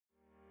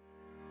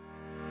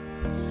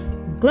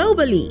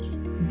Globally,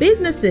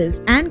 businesses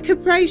and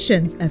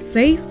corporations are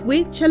faced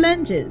with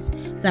challenges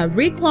that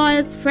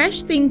requires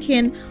fresh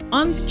thinking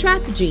on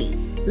strategy,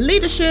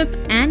 leadership,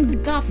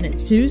 and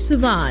governance to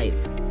survive.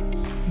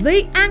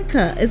 The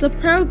Anchor is a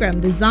program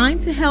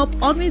designed to help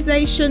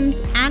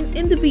organizations and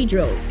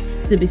individuals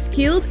to be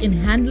skilled in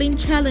handling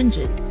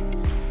challenges.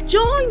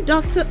 Join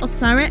Dr.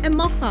 Osare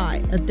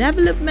Emopai, a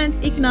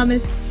development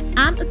economist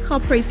and a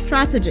corporate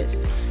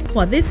strategist,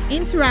 for this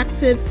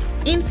interactive,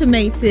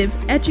 informative,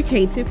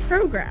 educative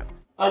program.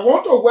 I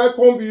want to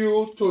welcome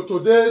you to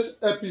today's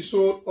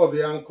episode of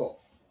The Anchor.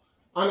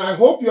 And I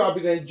hope you have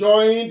been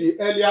enjoying the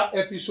earlier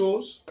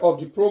episodes of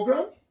the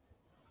program.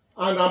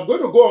 And I'm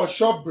going to go on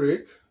short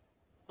break.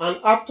 And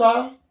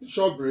after the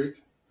short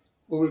break,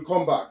 we will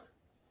come back.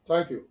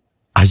 Thank you.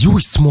 Are you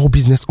a small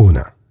business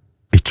owner,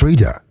 a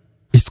trader,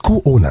 a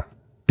school owner,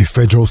 a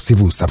federal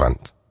civil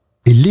servant,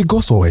 a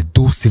Lagos or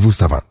Edo civil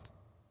servant,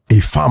 a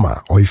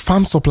farmer or a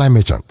farm supply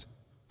merchant?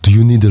 Do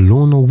you need a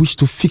loan or wish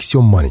to fix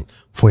your money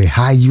for a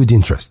high yield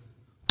interest?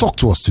 Talk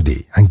to us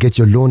today and get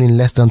your loan in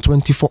less than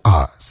 24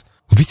 hours.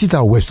 Visit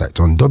our website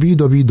on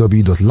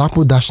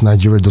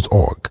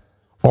www.lapo-nigeria.org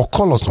or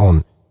call us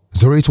on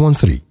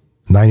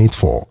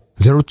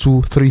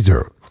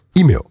 0813-984-0230.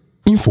 Email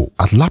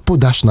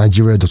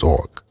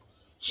info@lapo-nigeria.org.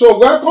 So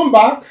welcome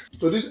back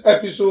to this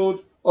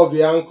episode of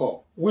The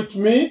Anchor. With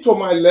me to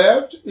my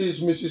left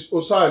is Mrs.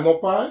 Osai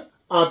Mopai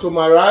and to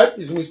my right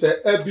is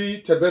Mr.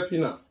 Ebi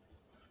Tebepina.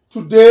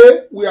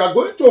 Today we are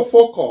going to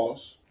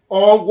focus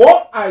on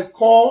what I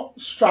call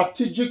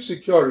strategic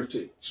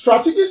security.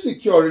 Strategic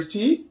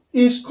security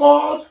is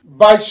called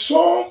by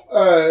some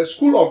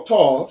school of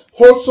thought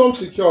wholesome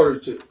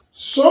security.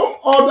 Some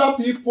other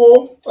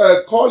people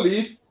call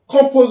it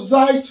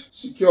composite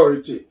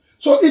security.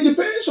 So it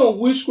depends on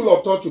which school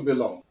of thought you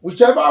belong,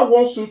 whichever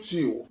one suits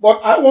you.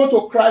 But I want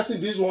to christen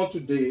this one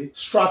today,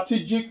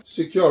 strategic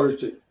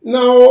security.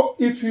 Now,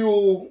 if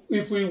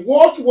we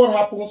watch what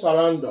happens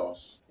around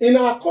us, in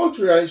our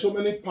country and in so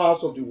many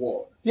parts of the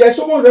world, there is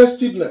so much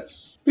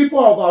restiveness. People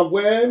are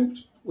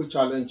overwhelmed with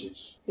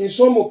challenges. In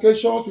some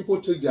occasions, people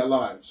take their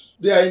lives.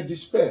 They are in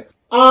despair.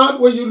 And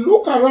when you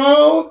look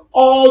around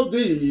all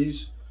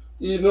these,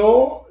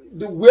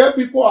 where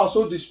people are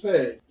so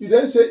despaired, you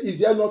then say, is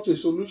there not a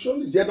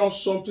solution? Is there not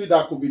something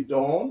that could be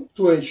done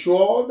to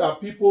ensure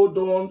that people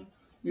don't,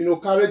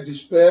 carry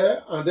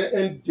despair and then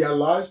end their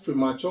lives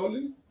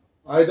prematurely,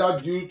 either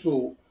due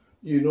to,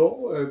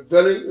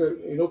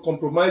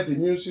 compromised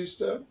immune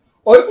system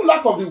or even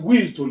lack of the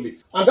will to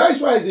live? And that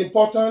is why it's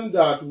important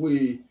that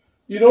we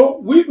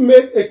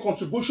make a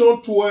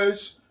contribution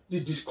towards the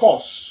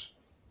discourse.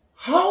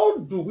 How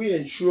do we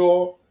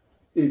ensure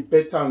a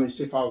better and a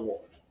safer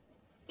world?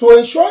 To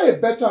ensure a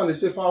better and a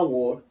safer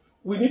world,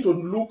 we need to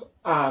look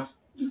at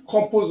the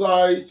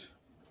composite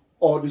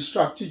or the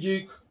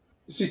strategic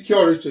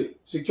security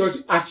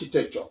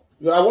architecture.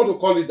 I want to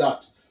call it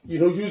that.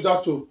 Use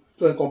that to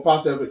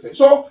encompass everything.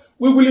 So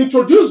we will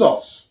introduce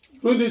us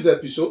during this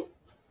episode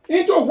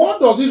into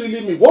what does it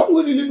really mean? What do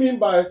we really mean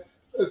by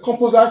a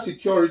composite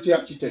security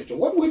architecture?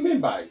 What do we mean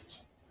by it?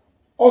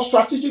 Or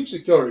strategic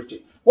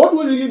security? What do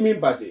we really mean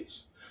by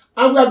this?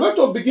 And we are going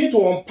to begin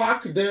to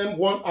unpack them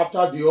one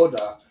after the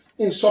other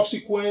in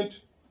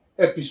subsequent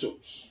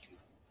episodes.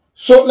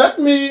 So let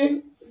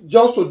me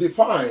just to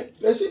define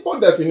a simple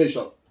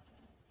definition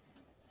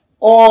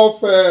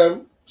of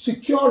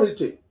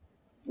security.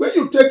 When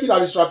you take it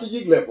at a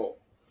strategic level,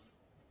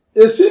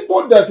 a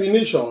simple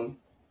definition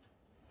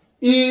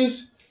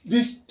is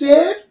the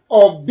state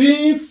of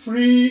being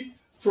free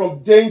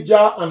from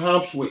danger and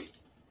harm's way.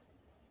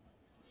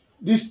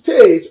 The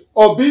state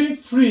of being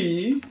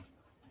free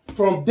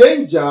from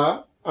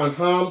danger and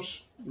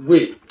harm's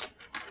way.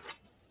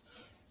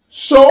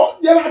 So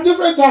there are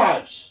different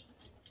types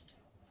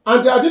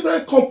and there are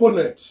different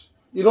components.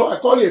 I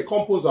call it a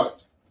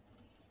composite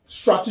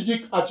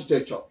strategic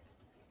architecture.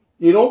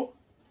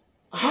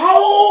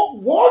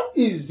 What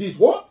is this?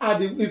 What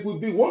are if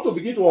we want to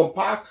begin to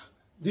unpack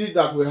this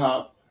that we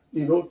have,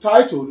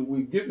 titled,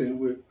 we're given,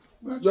 we're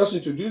just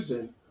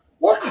introducing,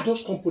 what are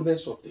those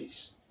components of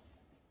this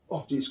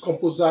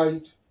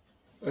composite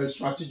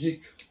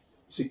strategic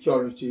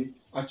security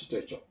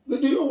architecture?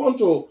 Do you want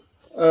to,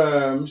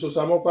 Mr.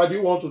 Samopa, do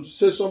you want to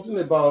say something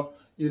about,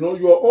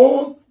 your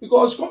own?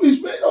 Because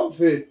it's made of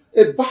a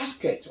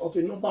basket of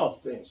a number of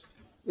things.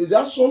 Is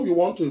there some you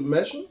want to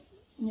mention?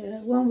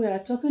 Yeah, when we are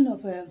talking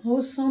of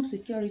wholesome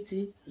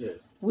security, yes,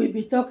 we'll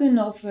be talking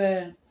of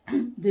the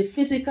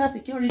physical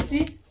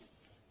security,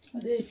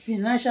 the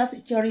financial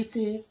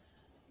security.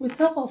 We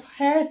talk of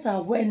health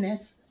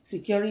awareness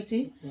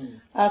security,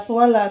 as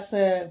well as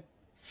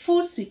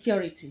food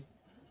security.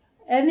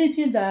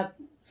 Anything that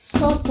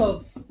sort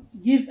of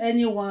give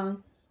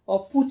anyone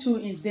or put you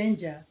in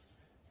danger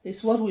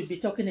is what we'll be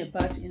talking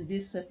about in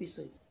this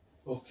episode.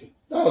 Okay,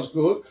 that was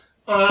good.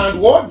 And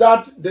what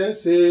that then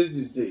says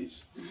is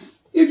this.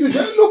 If you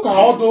then look at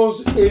all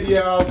those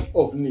areas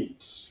of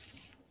needs,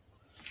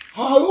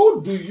 how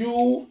do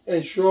you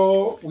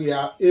ensure we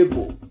are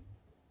able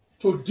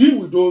to deal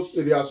with those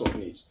areas of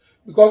needs?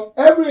 Because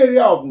every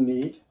area of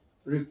need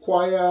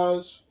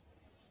requires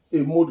a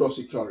mode of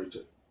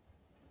security.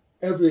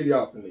 Every area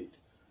of need.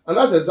 And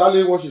that's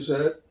exactly what she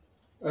said.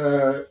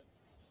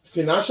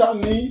 Financial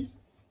need,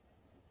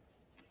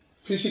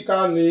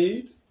 physical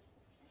need,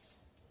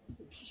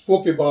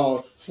 spoke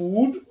about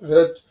food,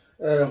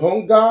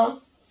 hunger,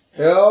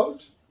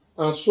 health,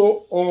 and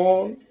so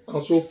on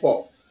and so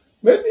forth.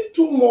 Maybe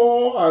two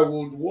more I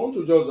would want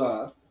to just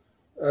add.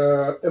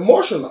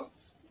 Emotional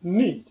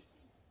need.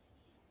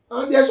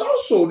 And there's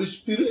also the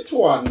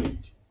spiritual need.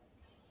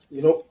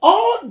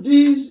 All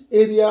these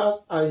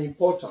areas are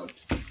important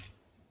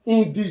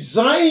in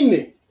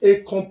designing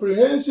a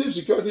comprehensive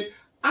security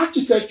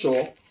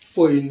architecture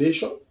for a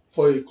nation,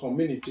 for a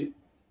community,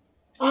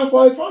 and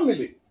for a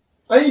family.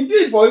 And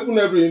indeed for even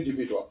every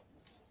individual.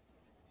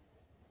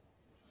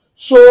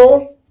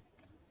 So,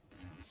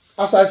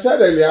 as I said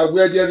earlier,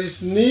 where there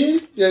is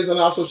need, there is an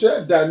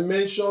associated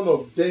dimension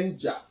of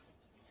danger.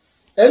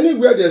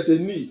 Anywhere there's a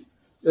need,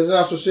 there's an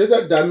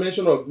associated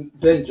dimension of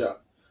danger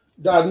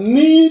that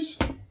needs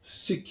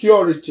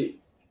security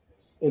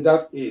in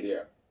that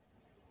area.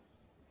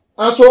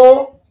 And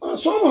so,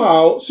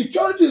 somehow,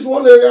 security is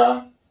one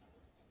area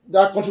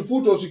that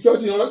contributes to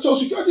security. So,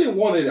 security in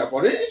one area.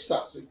 For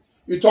instance,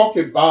 you talk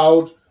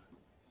about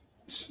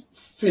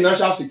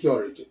financial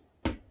security.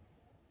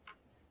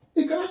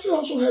 It can actually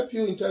also help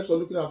you in terms of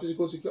looking at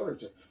physical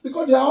security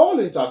because they are all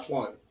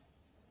intertwined.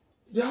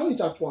 They are all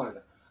intertwined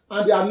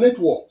and they are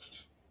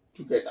networked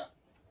together.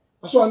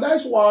 And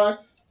that's why,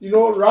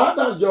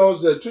 rather than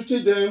just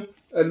treating them,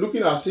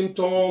 looking at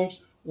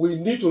symptoms, we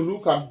need to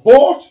look at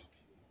both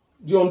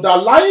the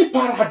underlying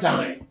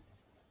paradigm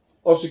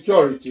of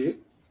security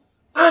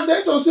and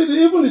then to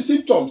see even the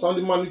symptoms and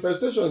the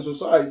manifestation in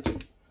society,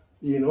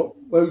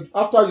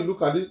 after you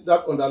look at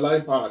that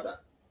underlying paradigm.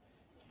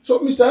 So,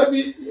 Mr.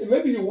 Ebi,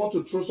 maybe you want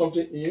to throw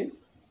something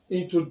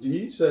into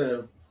this,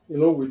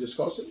 we're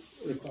discussing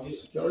about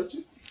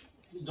security.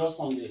 Just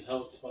on the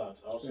health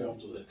part, I also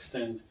want to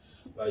extend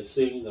by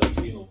saying that,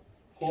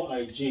 poor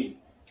hygiene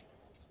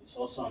is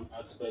also an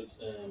aspect,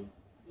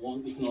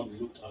 one, if not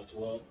looked at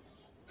well,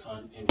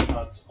 can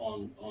impact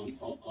on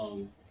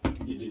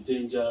the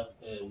danger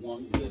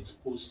one is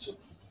exposed to.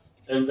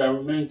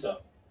 Environmental,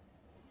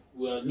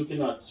 we are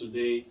looking at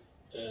today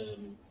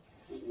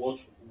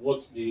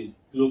what the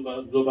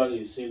global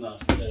is seen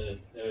as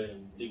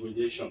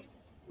degradation,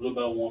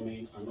 global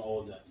warming, and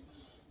all that.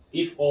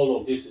 If all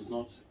of this is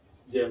not,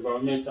 the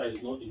environment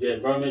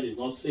is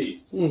not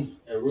safe.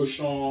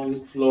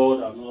 Erosion,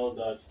 flood, and all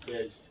that.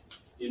 There's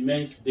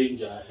immense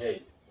danger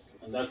ahead,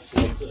 and that's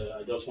what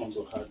I just want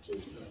to add to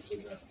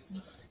that.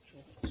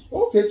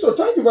 Okay, so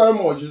thank you very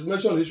much. You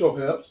mentioned the issue of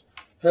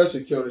health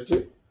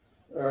security,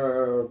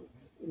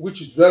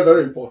 which is very,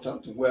 very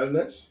important.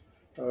 Wellness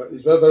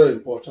is very, very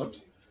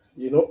important.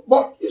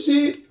 But you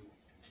see,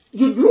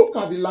 you look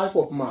at the life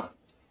of man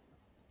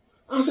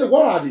and say,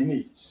 what are the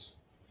needs?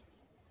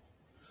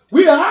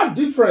 We have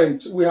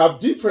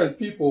different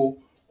people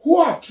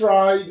who have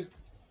tried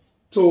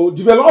to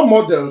develop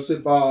models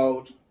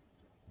about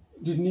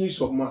the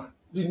needs of man,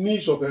 the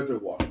needs of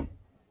everyone.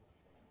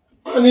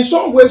 And in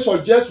some ways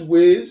suggest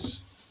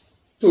ways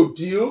to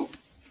deal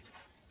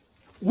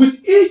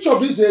with each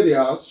of these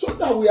areas so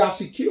that we are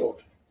secured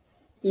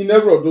in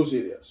every of those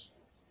areas.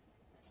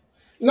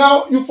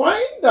 Now, you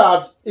find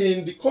that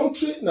in the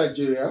country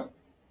Nigeria,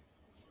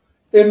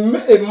 a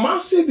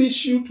massive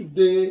issue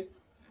today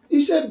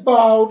is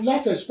about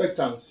life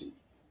expectancy.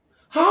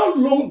 How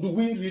long do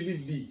we really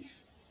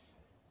live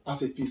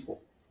as a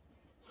people?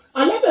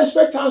 And life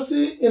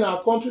expectancy in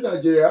our country,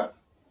 Nigeria,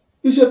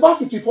 is about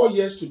 54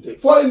 years today.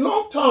 For a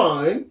long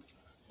time,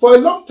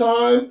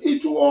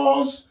 it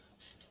was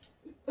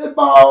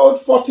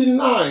about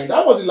 49.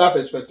 That was the life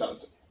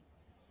expectancy.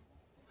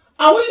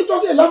 And when you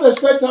talk about life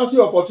expectancy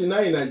of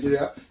 49 in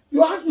Nigeria,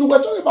 you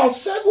were talking about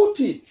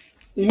 70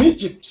 in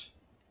Egypt.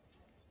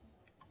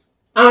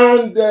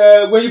 And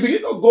when you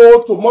begin to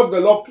go to more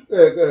developed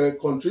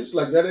countries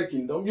like the United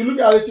Kingdom, you look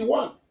at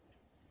 81.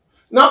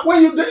 Now,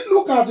 when you then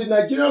look at the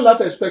Nigerian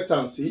life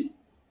expectancy,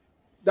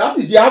 that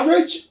is the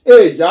average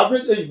age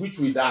which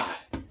we die,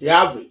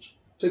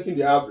 taking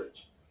the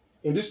average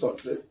in this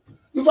country,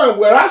 you find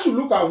whereas you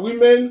look at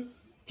women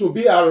to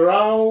be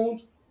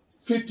around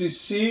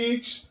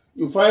 56,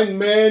 you find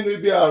men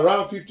maybe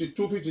around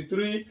 52,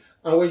 53,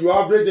 and when you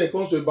average it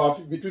comes to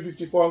about between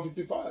 54 and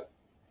 55.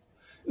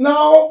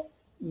 Now,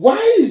 why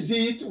is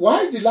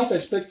the life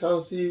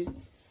expectancy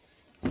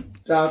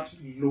that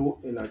low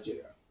in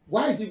Nigeria?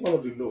 Why is it one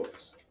of the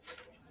lowest?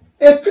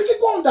 A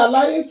critical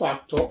underlying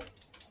factor,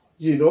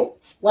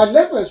 why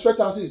life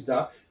expectancy is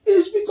that,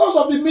 is because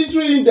of the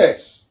misery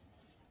index.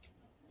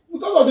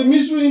 Because of the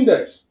misery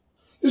index.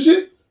 You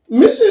see,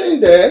 misery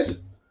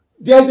index,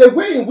 there's a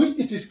way in which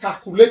it is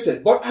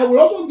calculated, but I will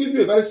also give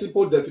you a very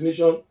simple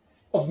definition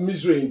of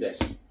misery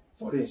index,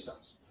 for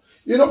instance.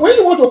 When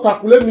you want to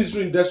calculate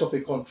misery index of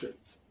a country,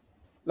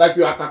 like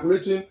you are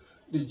calculating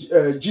the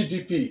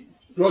GDP,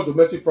 gross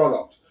domestic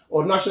product,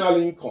 or national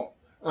income,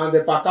 and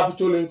the per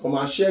capita income,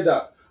 and share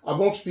that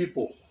amongst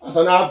people as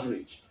an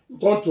average,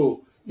 come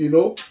to,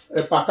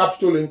 a per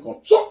capita income.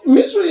 So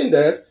misery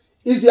index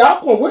is the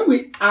outcome when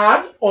we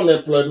add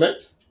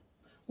unemployment,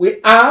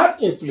 we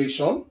add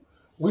inflation,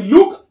 we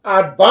look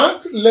at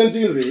bank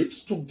lending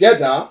rates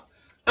together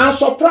and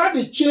subtract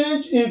the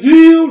change in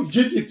real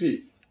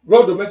GDP,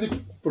 gross domestic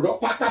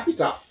product per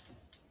capita.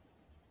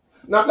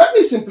 Now let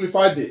me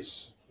simplify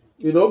this,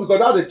 because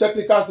that's the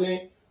technical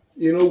thing,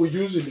 we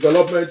use in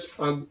development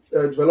and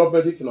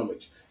development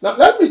economics. Now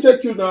let me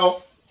take you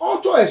now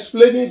onto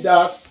explaining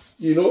that,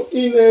 in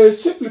a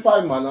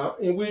simplified manner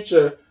in which,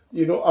 our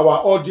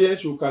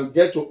audience you can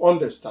get to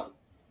understand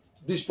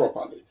this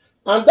properly.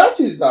 And that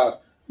is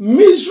that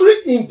misery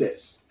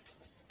index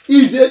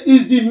is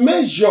the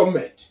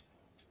measurement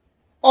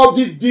of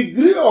the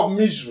degree of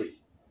misery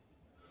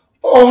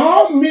or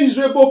how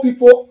miserable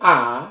people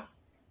are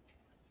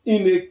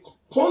in a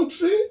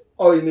country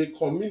or in a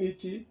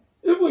community,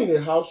 even in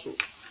a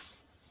household,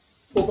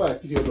 over a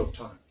period of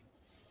time.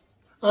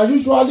 And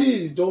usually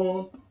it's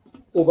done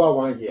over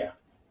 1 year.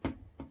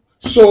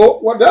 So,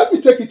 let me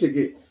take it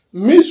again.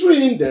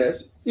 Misery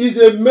index is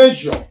a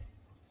measure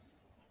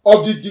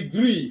of the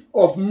degree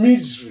of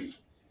misery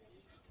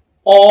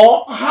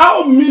or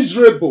how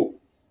miserable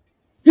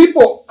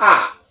people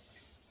are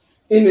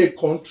in a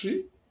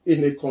country,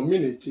 in a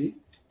community,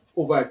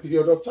 over a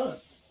period of time.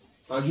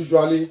 And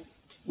usually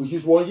we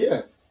use 1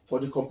 year for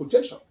the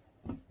computation.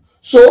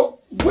 So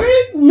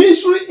when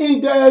misery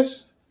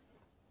index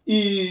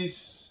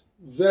is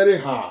very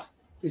high,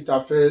 it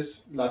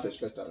affects life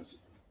expectancy.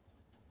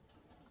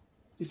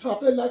 It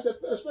affects life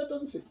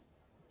expectancy.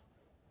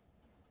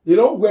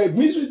 Where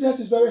misery index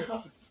is very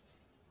high.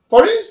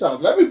 For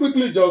instance, let me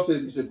quickly just say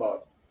this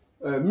about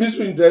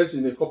misery index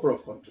in a couple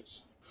of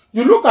countries.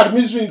 You look at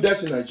misery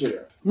index in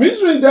Nigeria.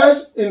 Misery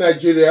index in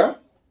Nigeria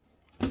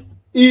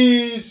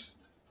is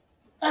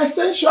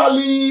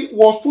essentially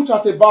was put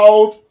at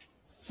about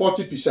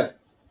 40%,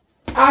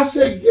 as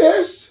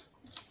against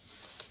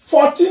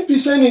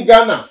 14% in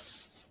Ghana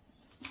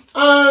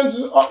and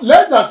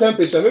less than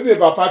 10%, maybe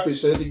about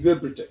 5% in Great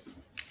Britain.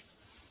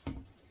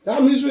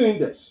 That misery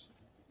index.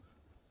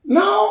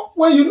 Now,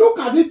 when you look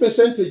at the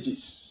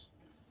percentages,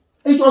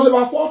 it was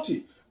about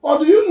 40. But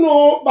do you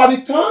know, by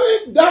the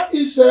time that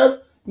itself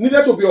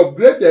needed to be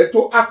upgraded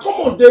to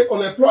accommodate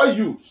unemployed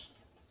youth,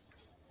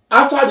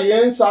 after the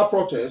NSA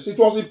protest, it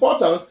was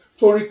important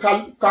to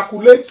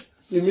recalculate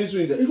the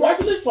misery index. It was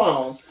actually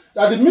found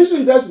that the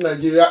misery index in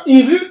Nigeria,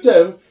 in real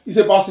terms, is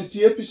about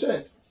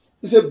 68%.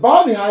 It's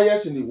about the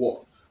highest in the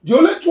world. The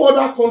only two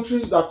other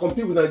countries that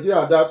compete with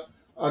Nigeria at that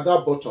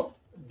bottom,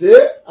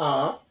 they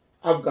are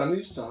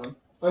Afghanistan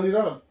and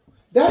Iran.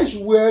 That is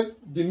where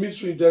the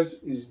misery index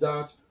is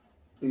that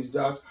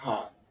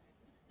high.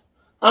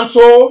 And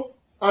so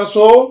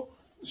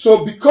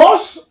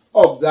because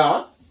of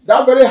that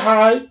very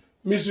high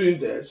misery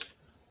index,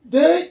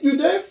 you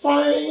then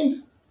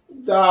find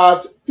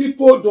that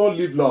people don't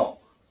live long.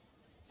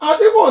 And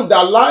even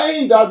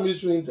underlying that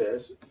misery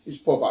index is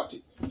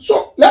poverty.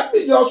 So let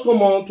me just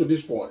come on to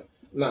this point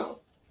now.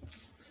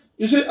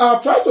 You see,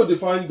 I've tried to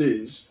define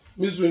this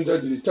misery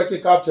index, the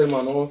technical term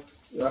and all,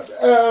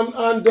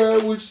 and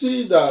we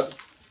see that,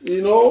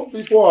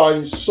 people are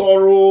in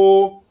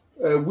sorrow,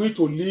 will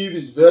to live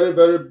is very,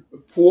 very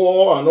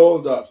poor and all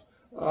that.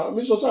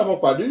 Mr. Simon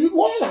Padi,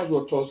 what are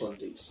your thoughts on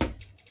this?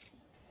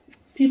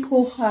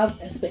 People have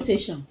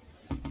expectation.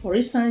 For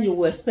instance, you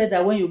will expect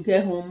that when you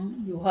get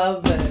home, you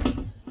have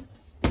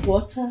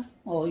water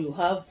or you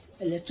have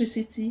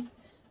electricity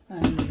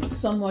and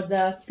some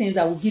other things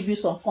that will give you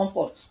some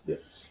comfort.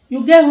 Yes.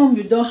 You get home,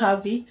 you don't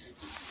have it,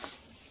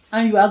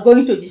 and you are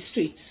going to the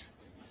streets.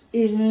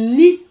 A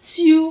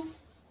little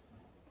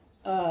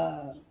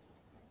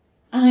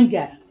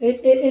anger,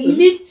 a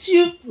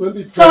little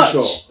maybe touch.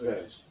 pressure.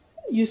 Yes.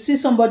 You see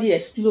somebody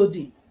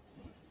exploding.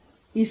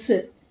 It's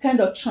a kind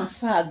of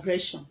transfer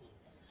aggression.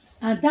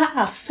 And that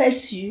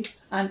affects you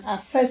and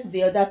affects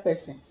the other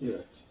person.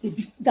 Yes.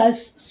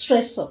 That's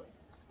stressor.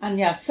 And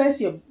it affects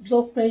your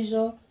blood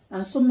pressure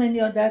and so many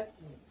other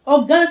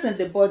organs in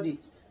the body.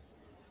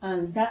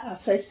 And that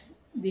affects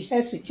the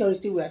health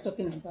security we are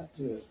talking about.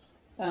 Yes.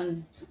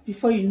 And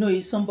before you know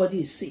it,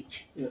 somebody is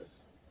sick.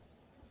 Yes.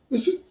 You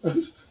see,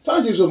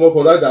 thank you so much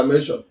for that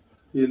dimension,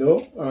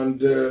 and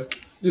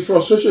the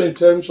frustration in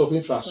terms of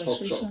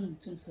infrastructure,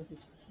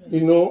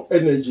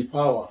 energy,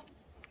 power.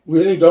 We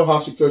really don't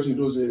have security in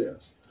those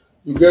areas.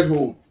 You get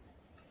home,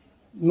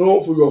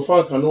 for your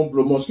fan cannot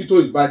blow, mosquito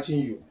is biting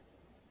you.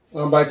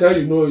 And by the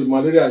time you know,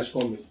 malaria is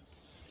coming.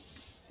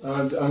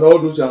 And all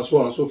those and so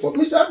on and so forth.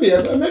 Mr. B,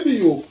 maybe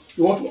you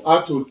want to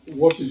add to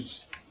what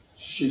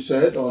she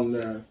said on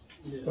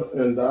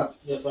that?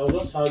 Yes, I will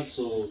just add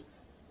to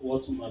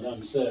what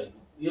Madam said.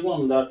 Even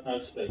on that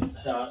aspect,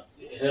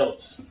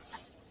 health,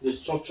 the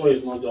structure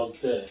is not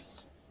just there.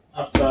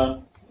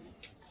 After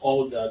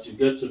all that, you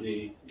get to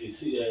the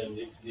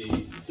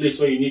place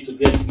where you need to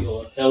get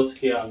your health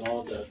care and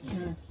all that.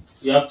 Mm.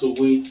 You have to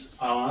wait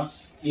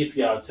hours. If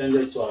you are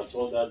attended to at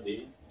all that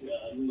day,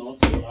 not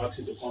to ask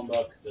you to come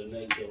back the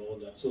next day or all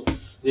that. So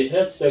the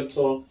health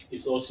sector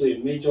is also a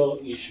major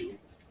issue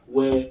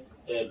where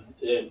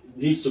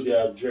needs to be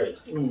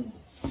addressed.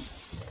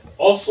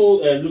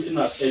 Also, looking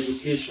at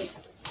education,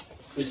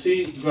 we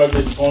see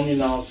graduates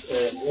coming out,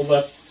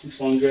 over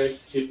 600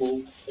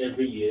 people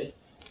every year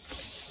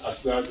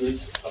as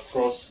graduates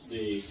across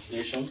the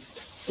nation.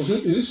 Is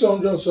it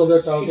 600,000?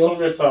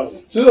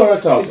 600,000.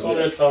 600,000.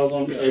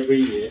 600,000 every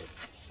year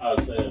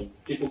as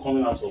people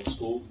coming out of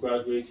school,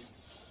 graduates,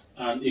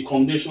 and a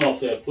combination of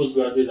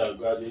postgraduate and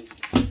graduates,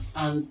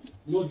 and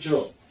no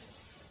job.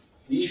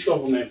 The issue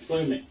of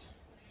unemployment,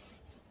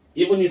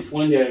 even if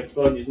when they are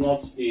employed, is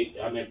not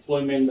an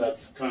employment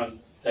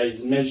that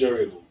is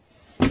measurable.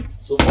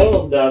 So all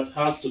of that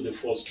has to the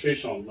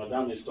frustration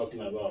Madam is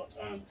talking about,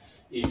 and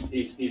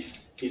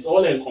it's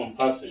all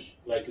encompassing,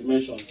 like you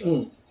mentioned,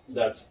 sir,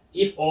 that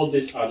if all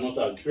these are not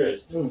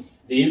addressed,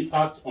 the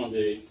impact on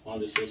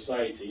the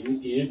society,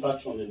 the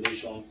impact on the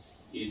nation will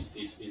be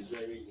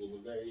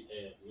very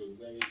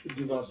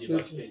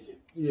devastating.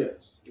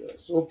 Yes.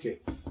 Okay.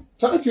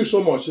 Thank you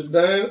so much.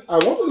 Then I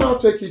want to now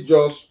take it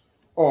just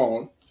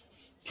on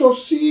to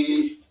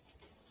see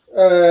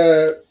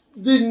the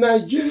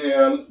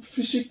Nigerian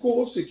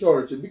physical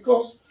security,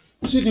 because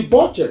you see the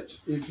budget,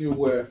 if you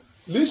were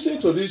listening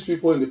to these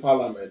people in the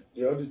parliament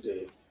the other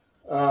day,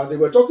 they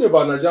were talking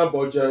about Nigerian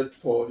budget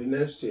for the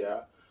next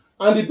year,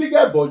 and the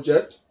bigger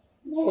budget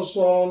was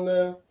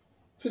on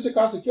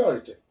physical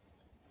security.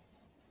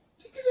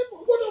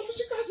 What on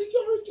physical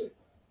security?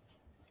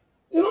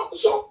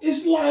 So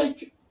it's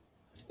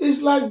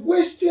like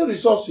wasting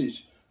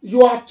resources.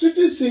 You are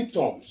treating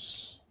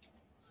symptoms.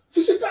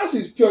 Physical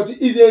security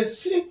is a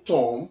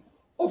symptom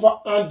of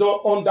an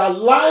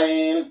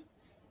underlying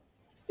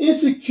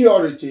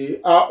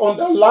insecurity,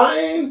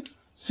 underlying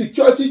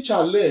security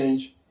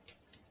challenge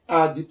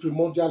at the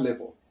primordial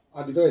level,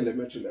 at the very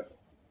elementary level.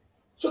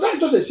 So that's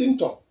just a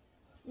symptom.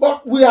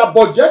 But we are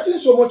budgeting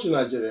so much in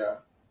Nigeria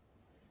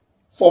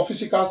for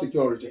physical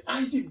security,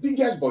 and it's the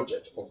biggest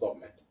budget of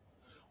government.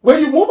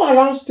 When you move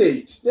around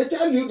states, they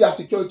tell you their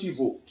security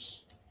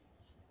votes.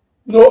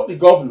 The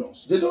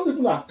governors, they don't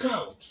even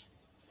account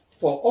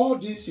for all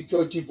these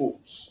security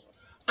votes.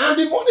 And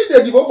the money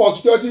they devote for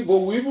security vote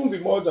will even be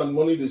more than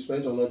money they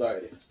spend on other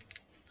areas.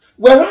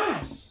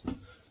 Whereas,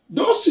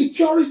 those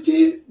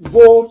security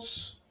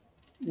votes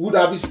would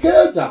have been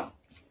scaled down.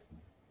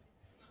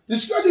 The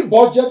security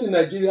budget in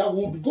Nigeria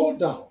would go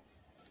down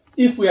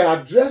if we are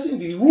addressing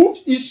the root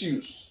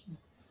issues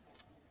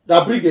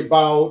that bring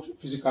about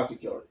physical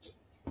security.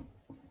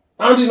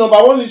 And the number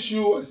one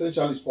issue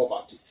essentially is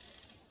poverty.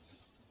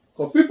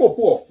 Because people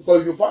poor.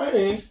 Because you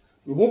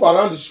move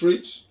around the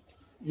streets,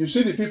 you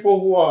see the people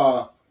who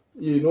are,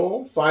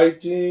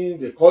 fighting,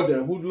 they call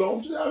them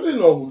hoodlums. They are really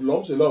not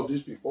hoodlums, a lot of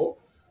these people.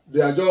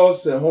 They are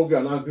just hungry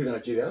and angry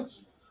Nigerians.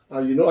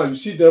 And you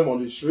see them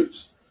on the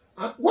streets.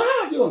 And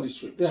why are they on the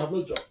street? They have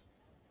no job.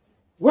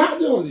 Why are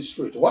they on the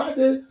street? Why are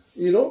they,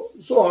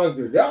 so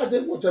angry? They are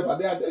there, whatever.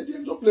 They have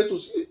no place to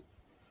sleep.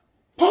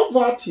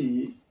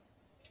 Poverty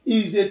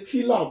is a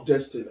killer of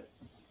destiny.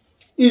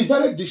 It's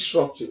very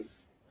disruptive.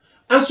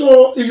 And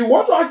so, if you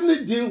want to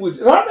actually deal with,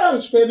 rather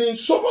than spending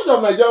so much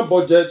of Nigerian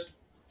budget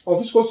on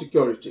physical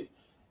security,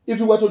 if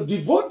you were to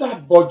devote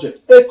that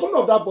budget, a corner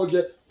of that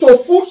budget, to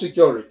food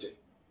security,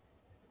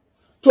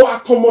 to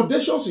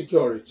accommodation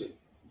security,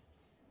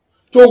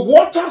 to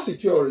water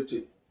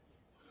security,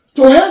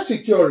 to health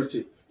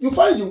security, you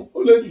find you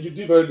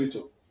do very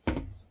little.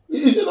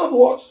 Is it not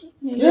what?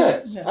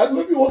 Yes. Yeah.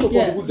 Maybe you want to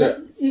contribute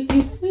there.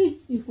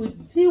 If we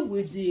deal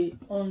with the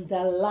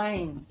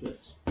underlying,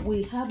 yes,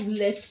 we have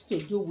less to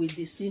do with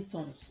the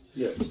symptoms.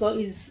 Yes.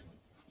 Because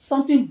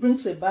something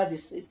brings about the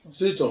symptoms.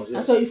 Symptoms, yes.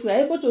 And so if we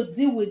are able to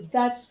deal with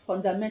that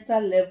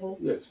fundamental level,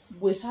 yes,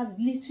 we have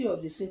little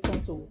of the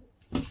symptom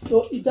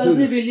so it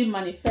doesn't really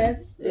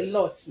manifest a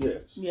lot.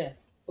 Yes. Yeah.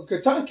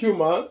 Okay, thank you,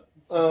 man.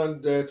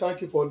 And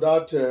thank you for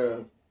that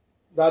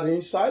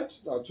insight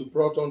that you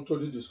brought onto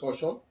the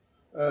discussion.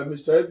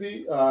 Mr.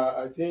 Ebi,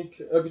 I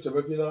think Ebi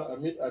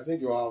Tebefina, I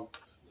think you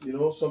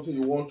have, something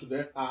you want to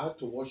then add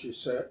to what she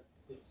said.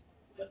 Yes.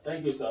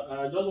 Thank you, sir.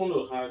 I just want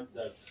to add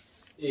that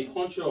a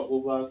country of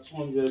over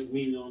 200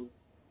 million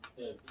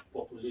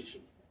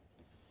population,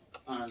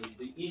 and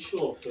the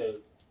issue of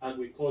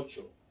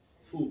agriculture,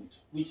 food,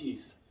 which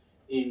is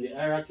in the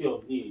hierarchy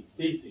of need,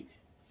 basic,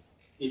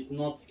 is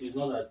not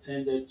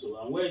attended to,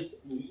 and where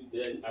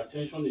the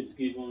attention is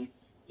given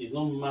is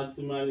not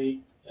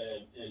maximally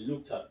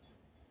looked at.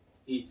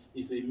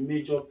 Is a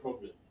major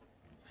problem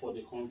for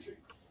the country,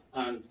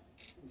 and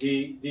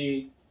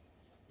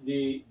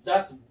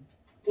that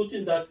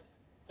putting that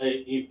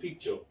in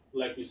picture,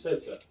 like you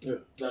said, sir, yeah,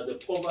 that the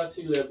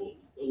poverty level,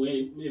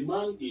 when a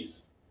man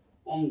is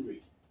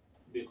hungry,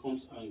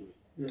 becomes angry.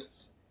 Yes.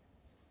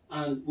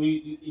 And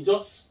it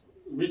just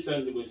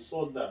recently we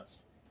saw that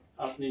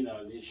happening in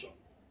our nation.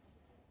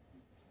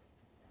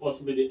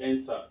 Possibly the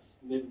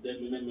NSAS, maybe they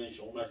may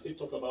mention. We might still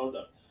talk about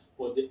that,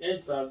 but the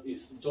NSAS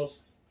is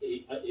just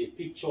a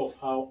picture of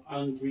how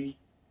angry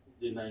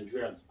the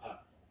Nigerians are.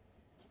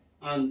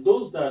 And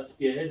those that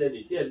spearheaded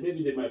it, yeah,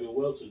 maybe they might be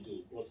well to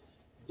do, but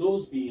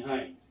those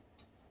behind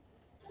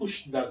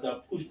push that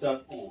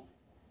on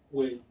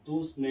were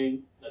those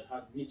men that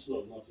had little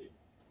or nothing,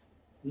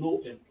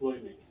 no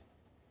employment,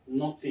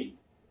 nothing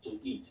to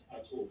eat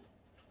at all.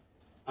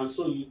 And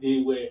so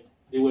they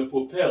were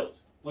propelled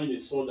when they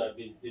saw that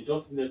they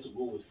just needed to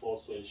go with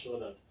force to ensure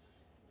that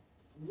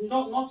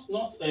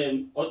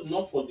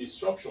not for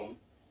destruction,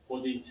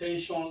 but the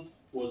intention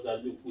was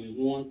that, look, we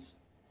want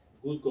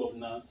good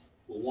governance,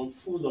 we want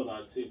food on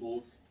our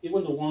table,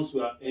 even the ones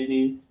we are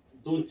earning,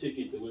 don't take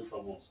it away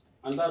from us.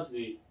 And that's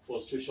the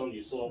frustration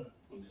you saw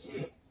on the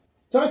street.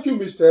 Thank you,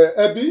 Mr.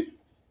 Ebi.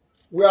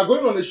 We are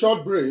going on a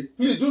short break.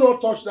 Please do not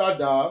touch that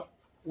dial.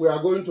 We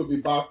are going to be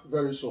back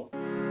very soon.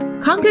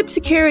 Concord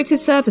Security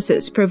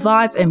Services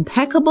provides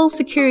impeccable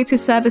security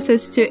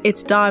services to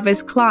its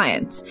diverse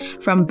clients,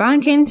 from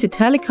banking to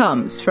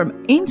telecoms, from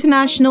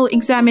international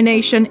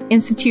examination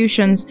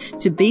institutions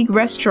to big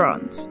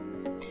restaurants.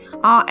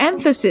 Our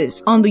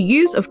emphasis on the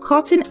use of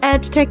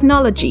cutting-edge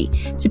technology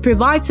to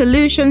provide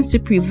solutions to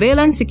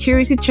prevalent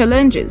security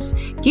challenges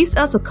gives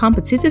us a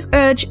competitive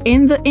edge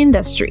in the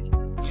industry.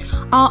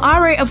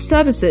 Our array of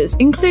services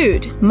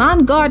include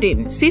man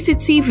guarding,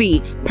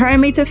 CCTV,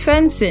 perimeter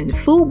fencing,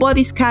 full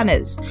body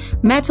scanners,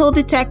 metal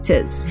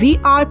detectors,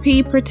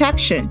 VIP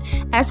protection,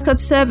 escort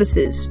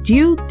services,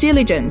 due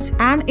diligence,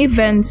 and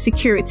event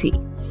security.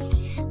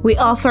 We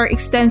offer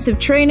extensive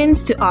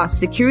trainings to our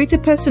security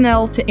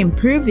personnel to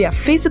improve their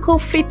physical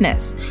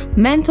fitness,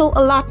 mental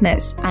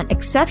alertness, and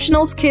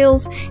exceptional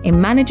skills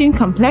in managing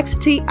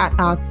complexity at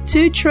our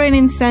 2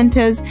 training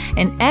centers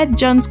in Ed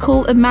John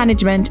School of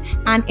Management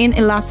and in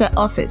Ilasa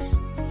office.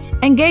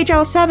 Engage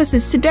our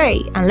services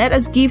today and let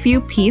us give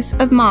you peace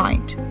of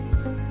mind.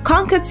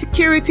 Concord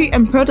Security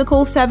and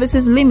Protocol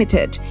Services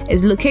Limited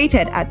is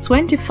located at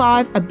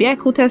 25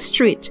 Abiyakuta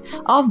Street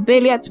off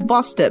Beliat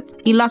Bus Stop,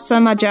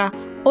 Ilasamaja,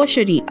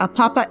 Oshodi,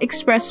 Apapa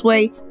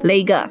Expressway,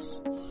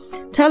 Lagos.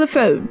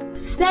 Telephone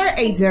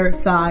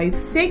 0805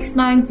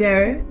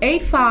 690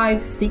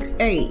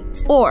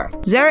 8568 or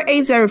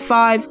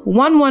 0805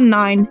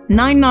 119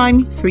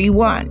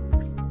 9931.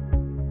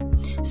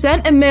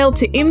 Send a mail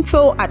to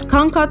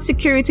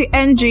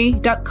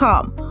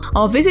info@concordsecurityng.com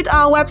or visit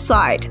our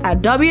website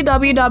at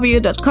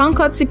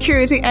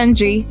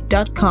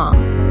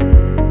www.concordsecurityng.com.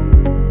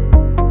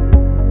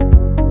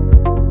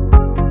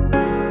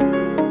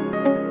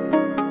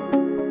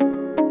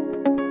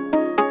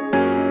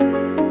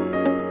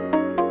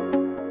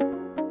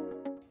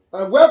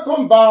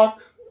 Welcome back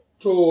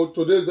to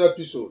today's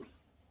episode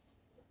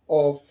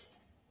of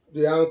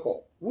The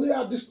Anchor. We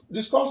are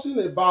discussing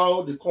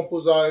about the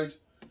composite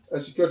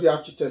security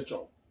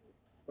architecture,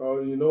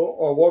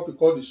 or what we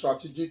call the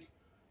strategic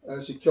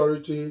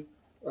security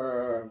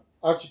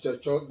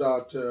architecture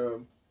that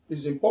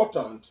is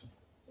important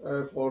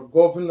for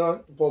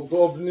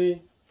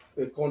governing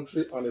a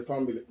country and a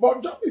family.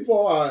 But just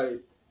before I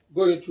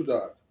go into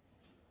that,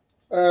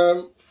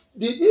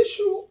 the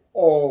issue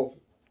of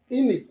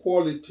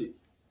inequality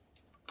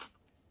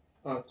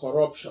and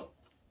corruption.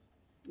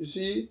 You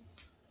see,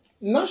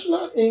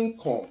 national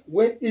income,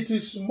 when it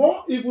is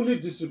more evenly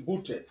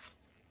distributed,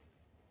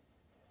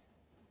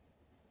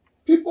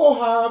 people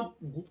have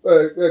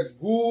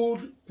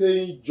good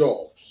paying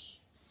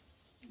jobs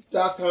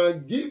that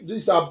can give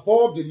this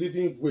above the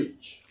living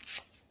wage.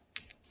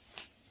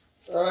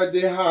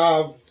 They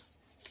have,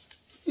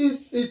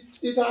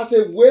 it has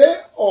a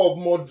way of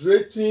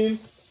moderating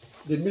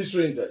the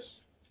misery index.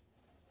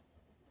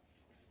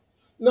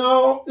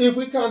 Now, if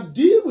we can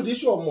deal with the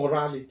issue of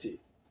morality,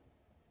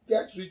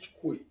 get rich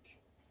quick,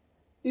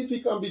 if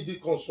it can be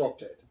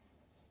deconstructed,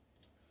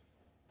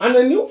 and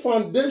a new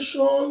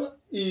foundation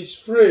is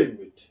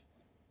framed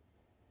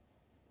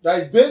that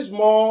is based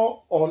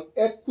more on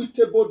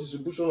equitable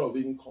distribution of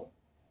income.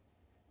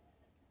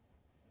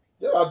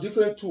 There are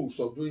different tools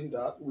of doing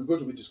that. We're going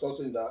to be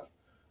discussing that,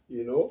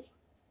 and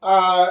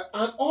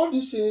all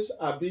these things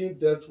are being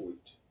dealt with.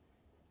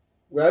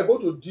 We are able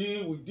to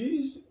deal with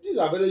these. These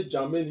are very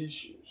germane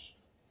issues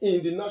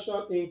in the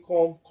national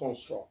income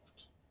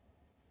construct.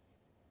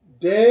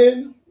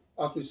 Then,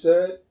 as we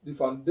said, the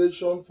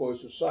foundation for a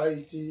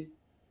society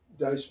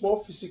that is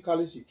more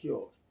physically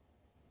secure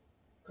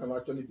can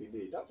actually be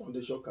laid. That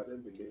foundation can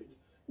then be laid.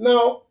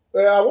 Now,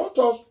 I want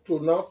us to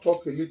now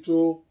talk a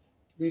little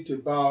bit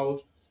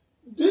about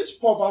this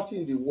poverty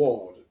in the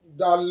world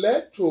that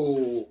led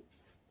to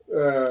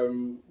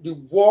the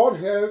World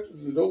Health,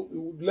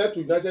 led to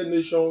United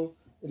Nations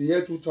in the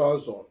year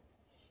 2000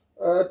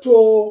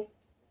 to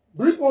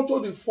bring onto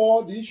the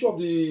fore the issue of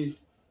the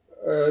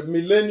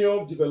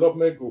Millennium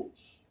Development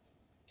Goals.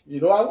 I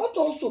want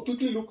us to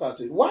quickly look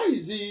at it. Why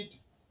is it?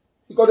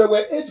 Because there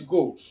were 8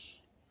 goals,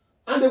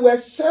 and they were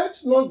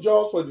set not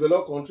just for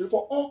developed countries,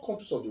 for all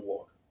countries of the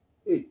world.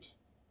 8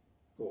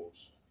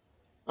 goals.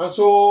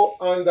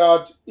 And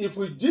that if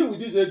we deal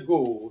with these 8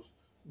 goals,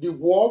 the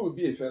world will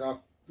be a fairer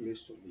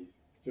place to live.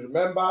 If you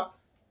remember,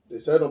 they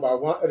said number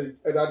 1,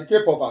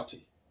 eradicate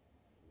poverty,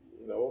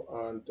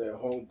 and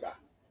hunger.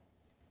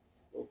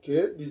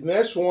 Okay, the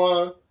next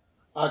one,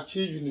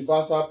 achieve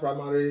universal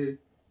primary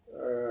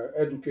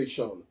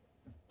education,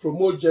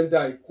 promote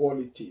gender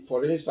equality,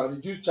 for instance,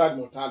 reduce child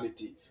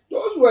mortality.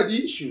 Those were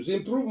the issues.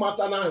 Improve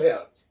maternal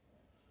health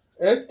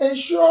and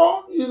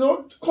ensure,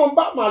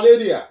 combat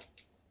malaria.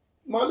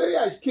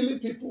 Malaria is killing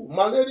people.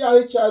 Malaria,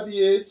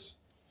 HIV/AIDS,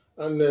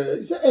 and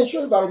it said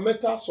ensure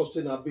environmental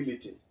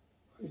sustainability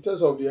in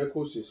terms of the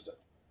ecosystem.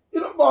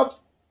 But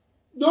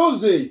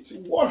those 8,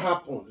 what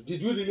happened?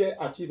 Did we really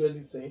achieve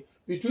anything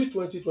between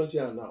 2020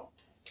 and now?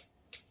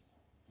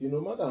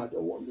 Madam,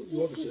 what do you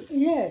want to say?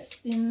 Yes,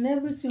 in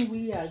everything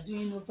we are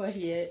doing over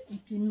here,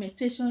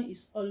 implementation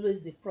is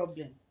always the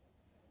problem.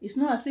 It's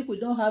not as if we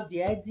don't have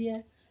the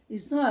idea.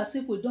 It's not as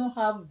if we don't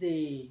have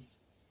the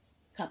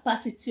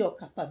capacity or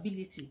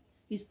capability.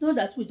 It's not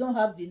that we don't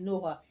have the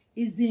know-how.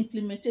 It's the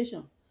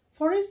implementation.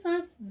 For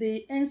instance,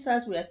 the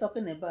NSAS we are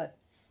talking about.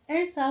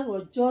 NSAS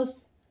was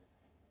just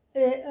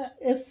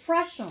a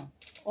fraction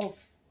of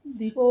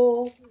the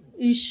whole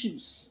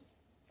issues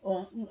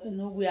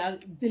we are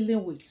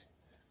dealing with.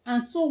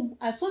 And so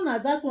as soon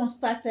as that one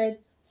started,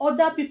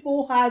 other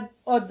people had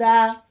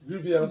other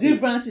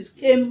grievances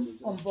came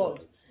on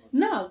board.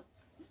 Now,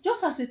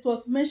 just as it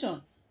was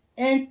mentioned,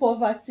 end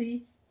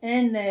poverty,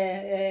 end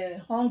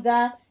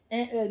hunger,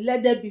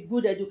 let there be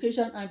good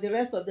education and the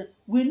rest of them.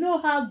 We know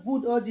how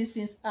good all these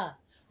things are.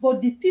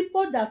 But the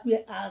people that we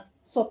are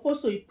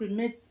supposed to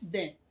implement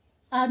them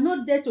are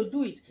not there to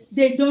do it.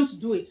 They don't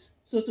do it,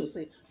 so to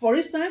say. For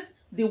instance,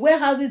 the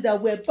warehouses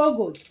that were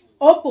burgled,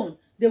 opened,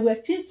 there were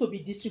things to be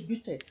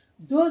distributed.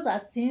 Those are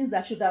things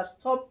that should have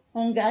stopped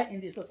hunger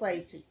in the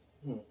society.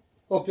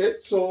 Okay,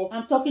 so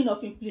I'm talking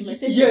of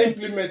implementation. Yeah,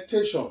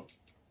 implementation.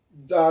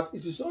 That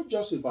it is not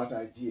just about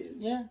ideas.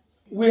 Yeah.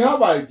 We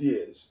have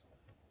ideas.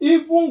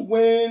 Even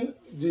when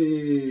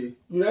the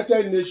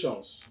United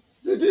Nations,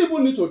 they didn't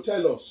even need to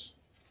tell us.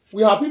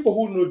 We have people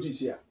who know this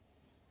here.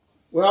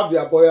 We have the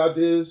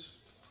Aboyades,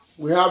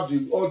 we have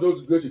all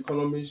those great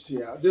economists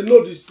here. They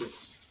know these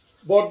things.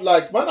 But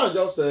like Madam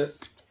just said,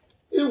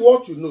 if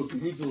what you know, do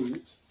you do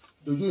it?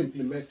 Do you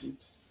implement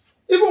it?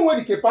 Even when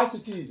the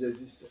capacity is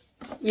existing.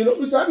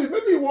 Mr. Abi,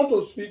 maybe you want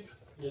to speak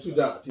to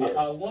that. Yes.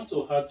 I want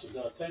to add to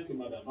that. Thank you,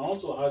 Madam. I want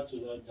to add to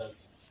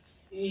that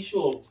the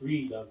issue of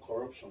greed and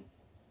corruption.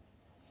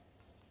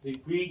 The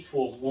greed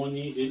for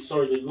money,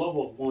 the love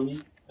of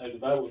money, like the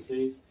Bible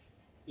says,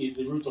 is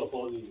the root of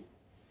all evil.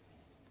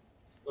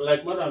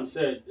 Like Madam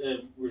said,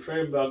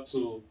 referring back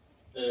to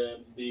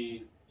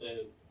the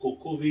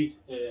COVID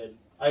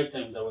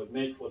items that were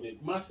made for the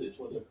masses,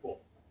 for the poor.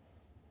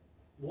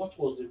 What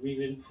was the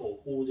reason for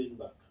holding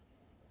back?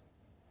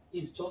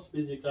 It's just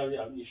basically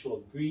an issue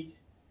of greed,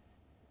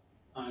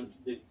 and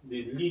the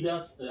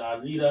leaders, our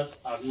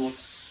leaders are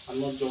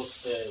not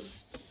just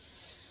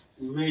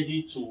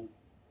ready to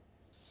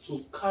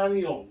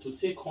carry on, to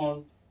take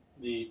on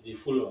the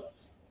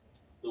followers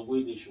the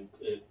way they should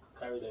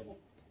carry them on.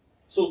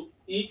 So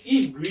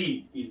if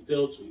greed is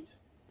dealt with,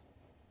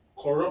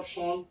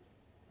 corruption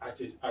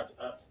at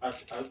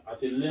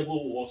a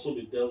level will also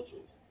be dealt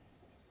with.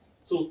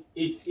 So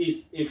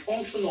it's a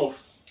function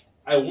of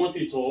I want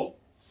it all,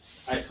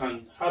 I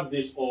can have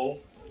this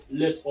all,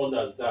 let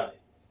others die.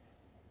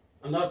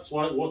 And that's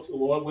why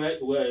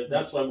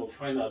that's why we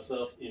find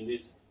ourselves in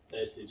this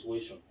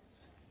situation.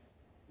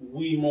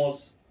 We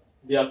must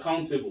be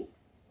accountable.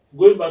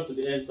 Going back to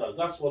the answers,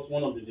 that's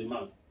one of the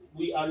demands.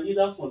 Our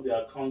leaders must be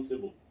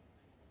accountable.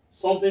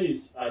 Something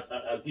is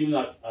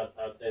given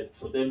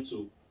for them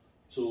to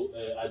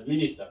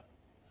administer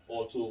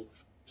or to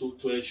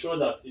ensure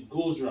that it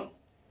goes round.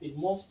 It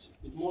must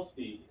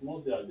be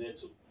adhered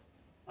to.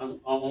 And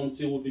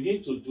until we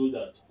begin to do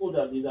that, hold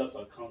our leaders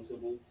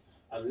accountable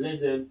and let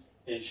them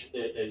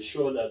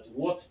ensure that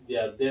what they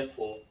are there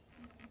for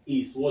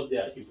is what they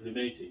are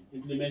implementing.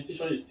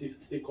 Implementation is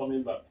still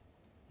coming back.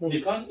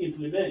 They can't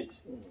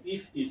implement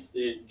if it's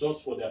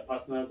just for their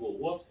personal goal.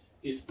 What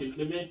is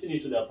implementing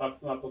into their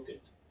personal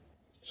pocket?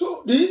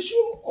 So the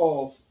issue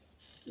of,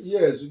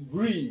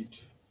 greed,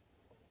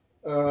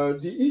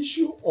 the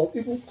issue of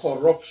even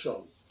corruption,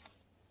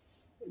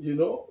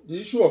 the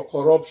issue of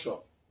corruption,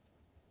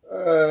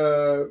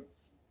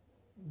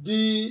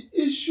 the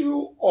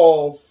issue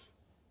of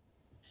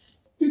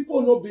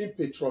people not being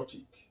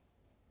patriotic,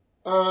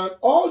 and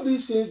all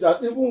these things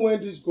that even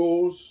when these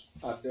goals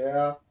are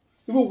there,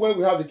 even when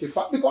we have the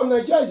capacity, because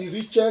Nigeria is the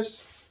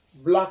richest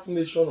black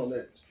nation on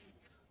earth,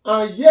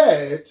 and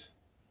yet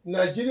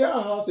Nigeria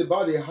has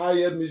about the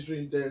highest misery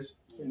index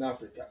in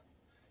Africa.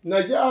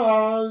 Nigeria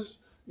has,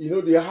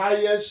 the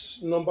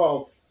highest number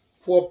of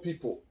poor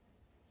people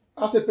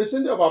as a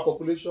percentage of our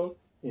population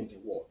in the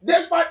world,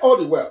 despite all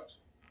the wealth.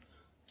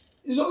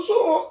 It's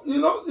also,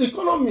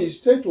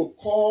 economists tend to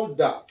call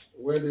that,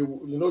 when they,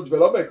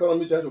 development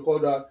economy tend to call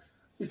that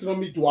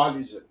economic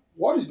dualism.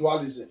 What is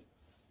dualism?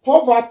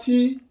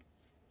 Poverty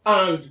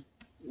and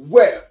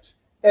wealth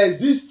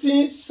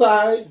existing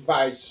side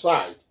by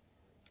side.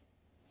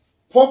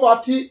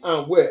 Poverty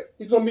and wealth,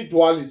 economic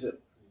dualism,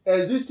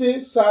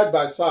 existing side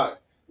by side.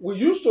 We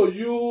used to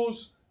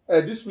use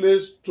this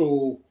place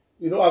to,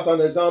 as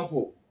an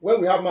example,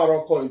 when we have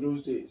Morocco in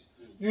those days.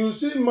 You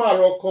see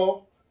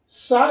Morocco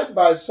side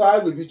by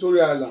side with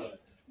Victoria Island.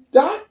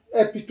 That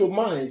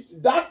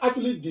epitomized, that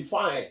actually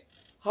defined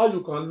how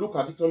you can look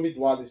at economic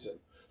dualism.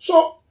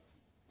 So,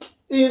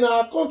 in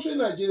our country,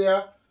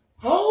 Nigeria,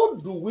 how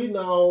do we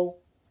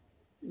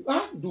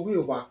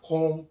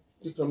overcome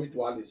economic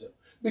dualism?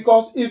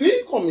 Because if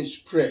income is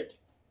spread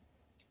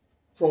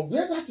from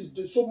where that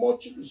is so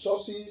much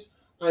resources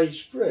and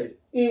is spread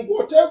in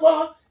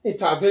whatever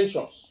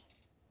interventions,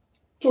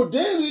 to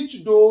then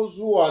reach those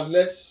who are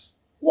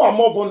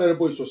more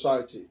vulnerable in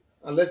society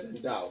and less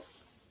endowed,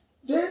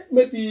 then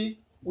maybe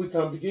we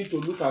can begin to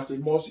look at a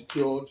more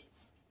secured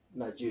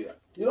Nigeria.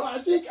 I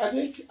think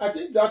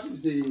that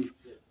is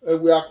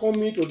we are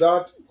coming to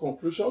that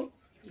conclusion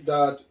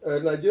that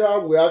Nigeria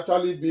will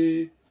actually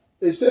be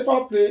a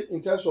safer place in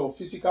terms of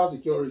physical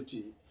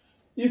security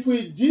if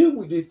we deal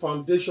with the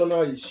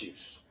foundational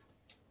issues,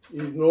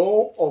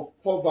 of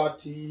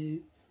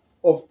poverty,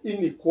 of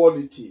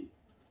inequality,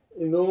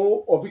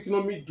 of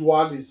economic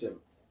dualism.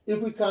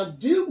 If we can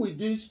deal with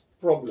these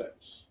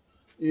problems,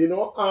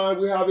 and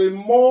we have a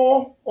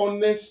more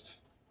honest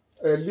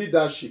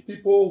leadership,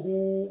 people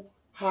who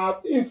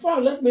have, in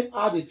fact, let me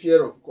add the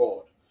fear of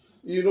God.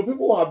 People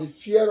who have the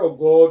fear of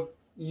God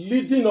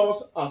leading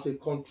us as a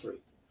country.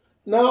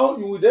 Now,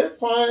 you will then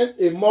find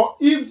a more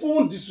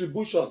even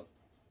distribution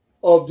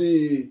of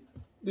the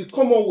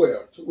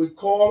Commonwealth we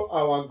call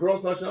our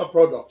gross national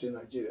product in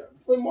Nigeria.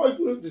 A more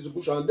even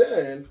distribution.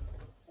 Then,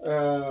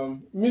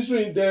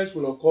 misery index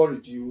will, of course,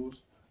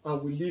 reduce,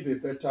 and we live a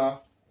better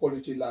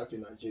quality life in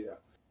Nigeria.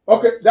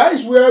 Okay, that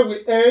is where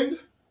we end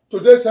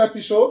today's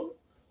episode.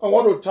 I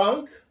want to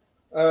thank,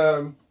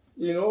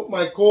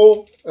 my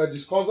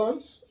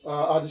co-discussants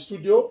at the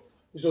studio.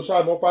 Mr.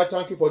 Osai Mopai,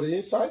 thank you for the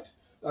insight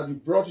that you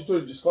brought into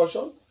the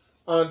discussion.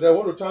 And I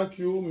want to thank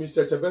you,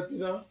 Mr.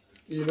 Chebepina,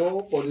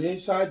 for the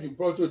insight you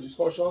brought to the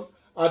discussion.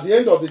 At the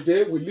end of the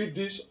day, we leave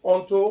this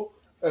onto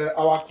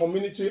our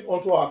community,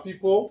 onto our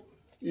people,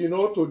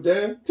 to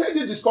then take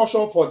the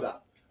discussion further.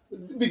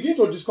 Begin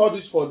to discuss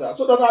this further,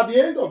 so that at the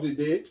end of the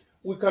day,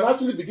 we can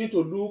actually begin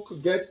to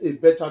get a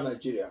better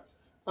Nigeria.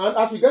 And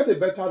as we get a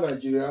better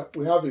Nigeria,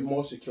 we have a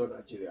more secure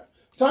Nigeria.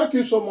 Thank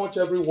you so much,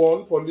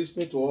 everyone, for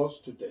listening to us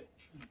today.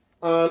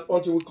 And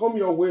until we come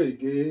your way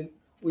again,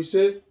 we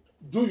say,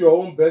 do your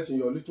own best in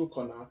your little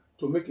corner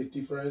to make a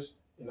difference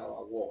in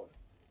our world.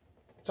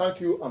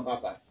 Thank you, and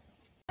bye-bye.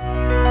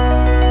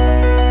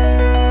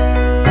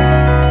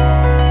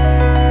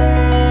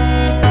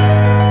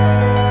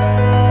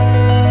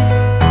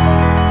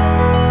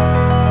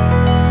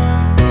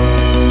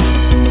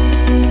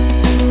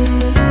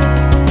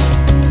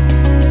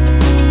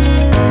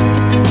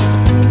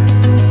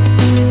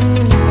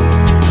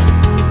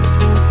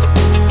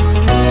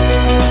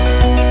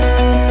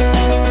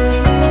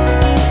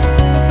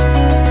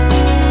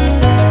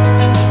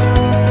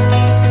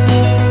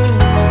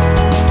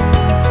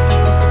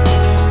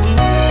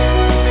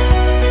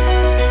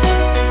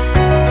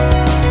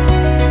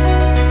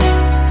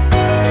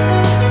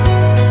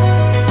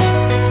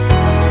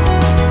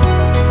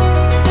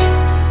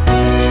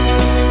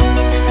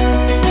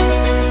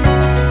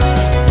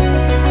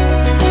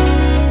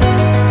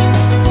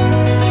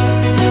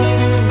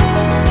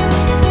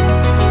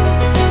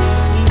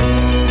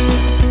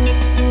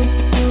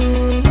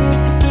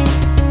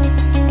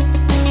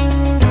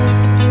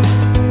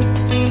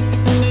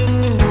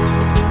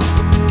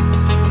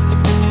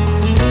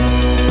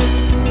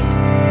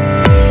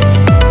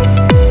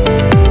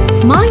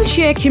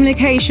 Mindshare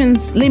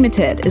Communications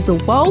Limited is a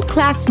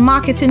world-class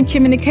marketing,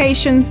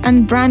 communications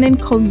and branding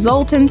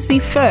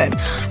consultancy firm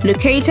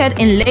located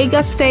in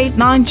Lagos State,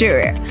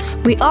 Nigeria.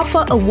 We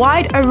offer a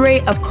wide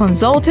array of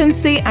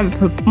consultancy and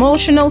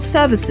promotional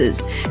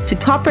services to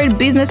corporate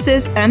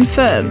businesses and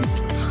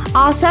firms.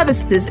 Our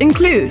services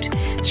include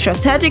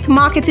strategic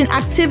marketing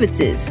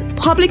activities,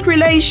 public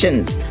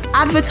relations,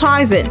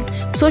 advertising,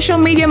 social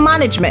media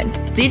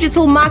management,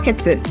 digital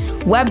marketing,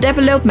 web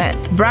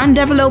development, brand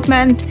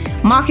development,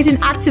 marketing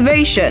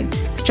activation,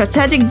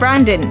 strategic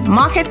branding,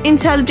 market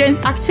intelligence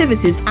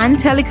activities, and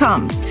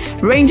telecoms,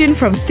 ranging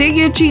from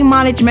CUG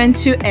management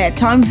to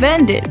airtime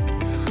vending.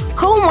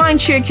 Call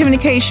Mindshare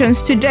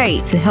Communications today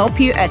to help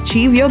you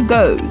achieve your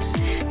goals.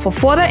 For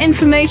further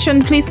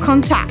information, please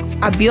contact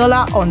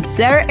Abiola on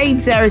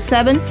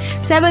 0807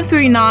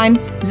 739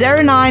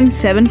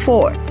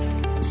 0974.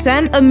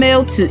 Send a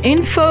mail to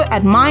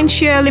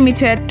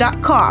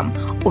info@mindsharelimited.com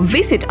or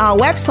visit our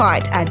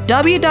website at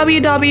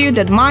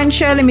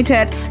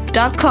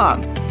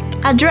www.mindsharelimited.com.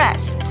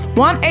 Address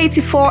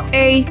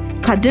 184A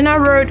Kaduna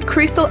Road,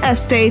 Crystal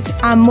Estate,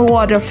 and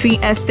Mowadofi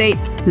Estate,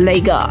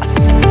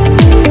 Lagos.